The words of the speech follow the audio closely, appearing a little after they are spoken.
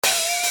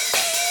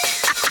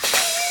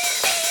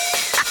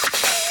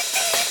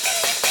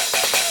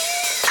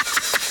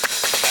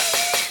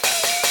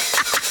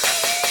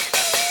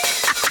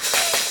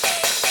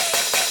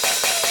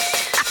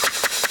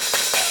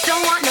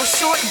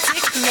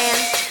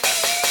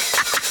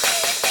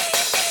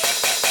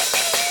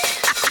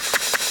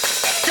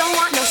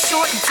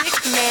short dick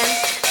man.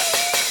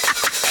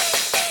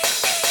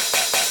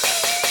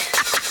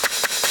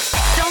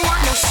 Don't want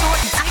no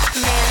short dick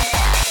man.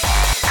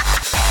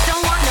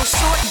 Don't want no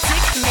short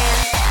dick man.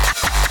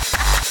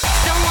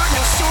 Don't want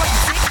no short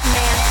dick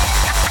man.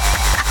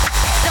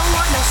 Don't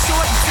want no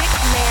short dick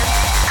man.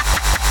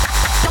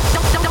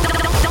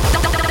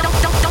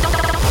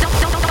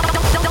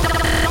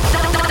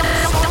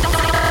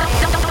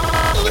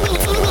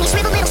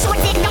 Shrivel little short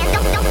dick man.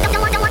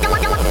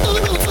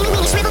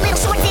 Shrivel little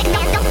short dick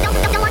man.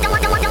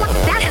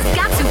 That has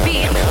got to be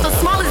the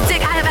smallest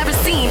dick I have ever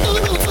seen.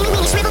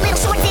 Shrivel little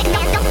short dick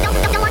man.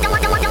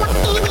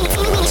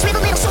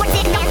 Shrivel little short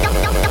dick man.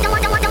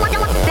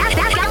 That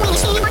got me.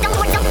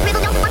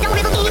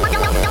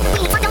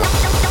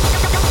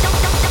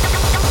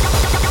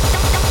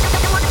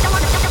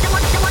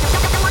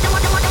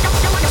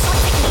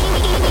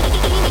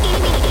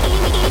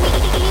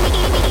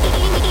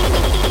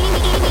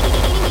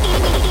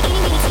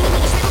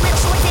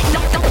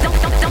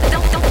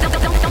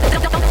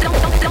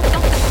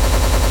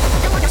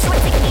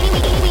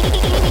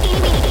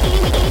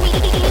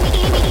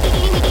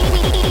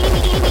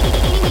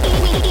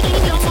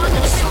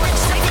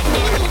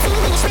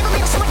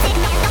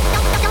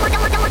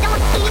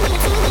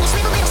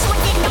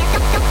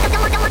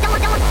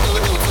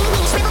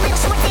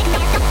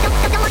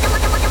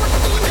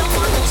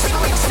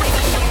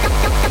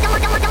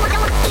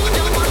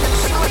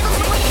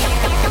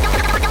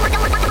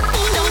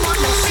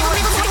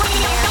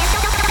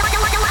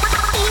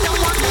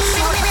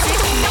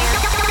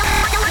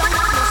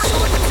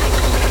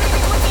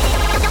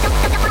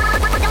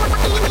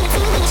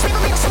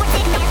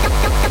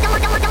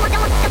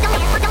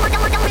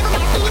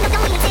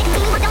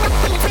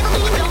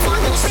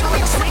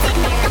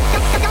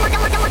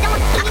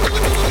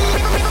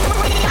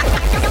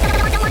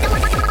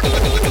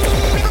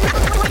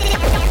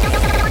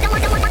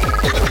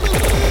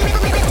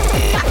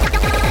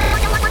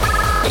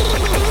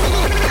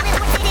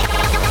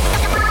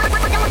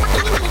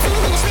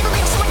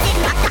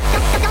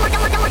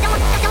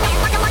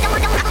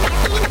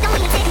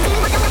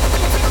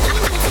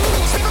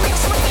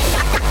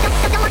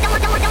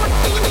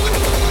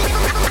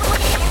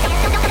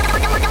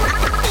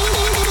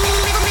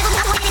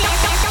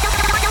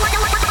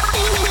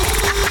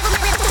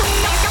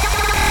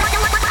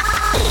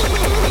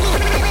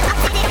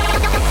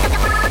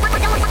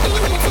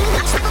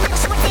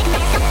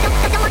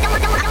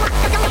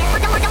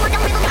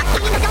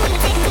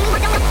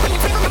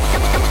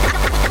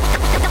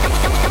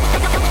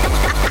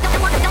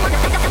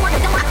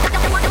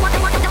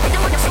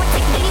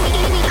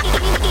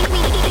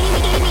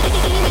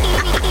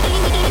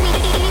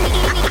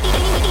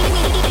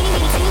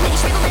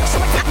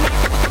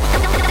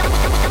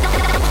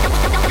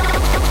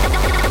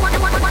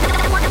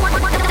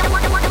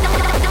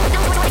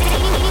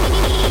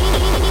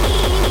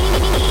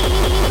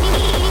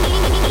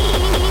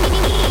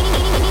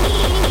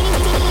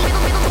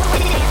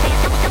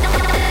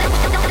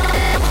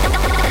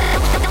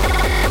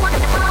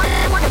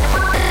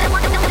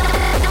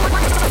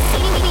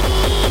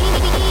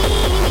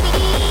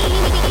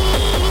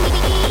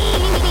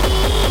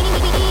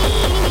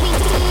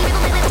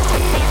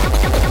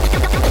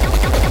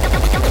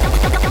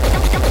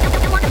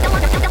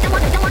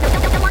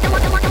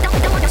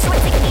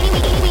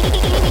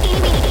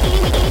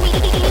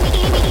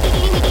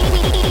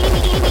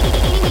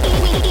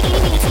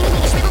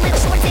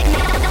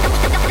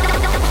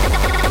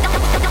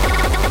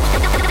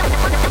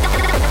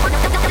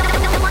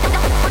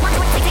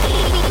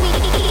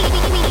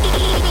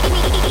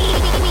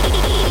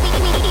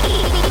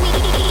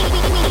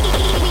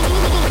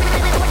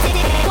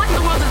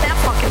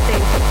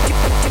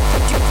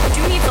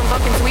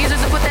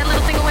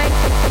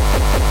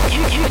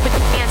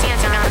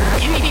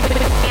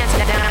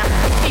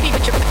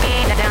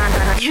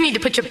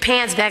 Put your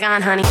pants back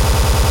on, honey.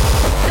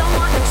 Don't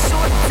want no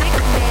short dick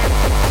man.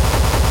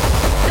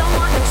 Don't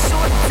want no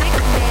short dick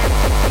man.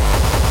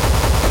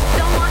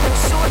 Don't want no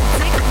short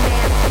dick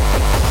man.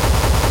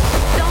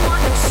 Don't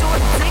want no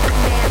short dick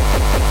man.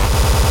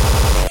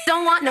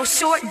 Don't want no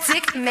short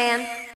dick man.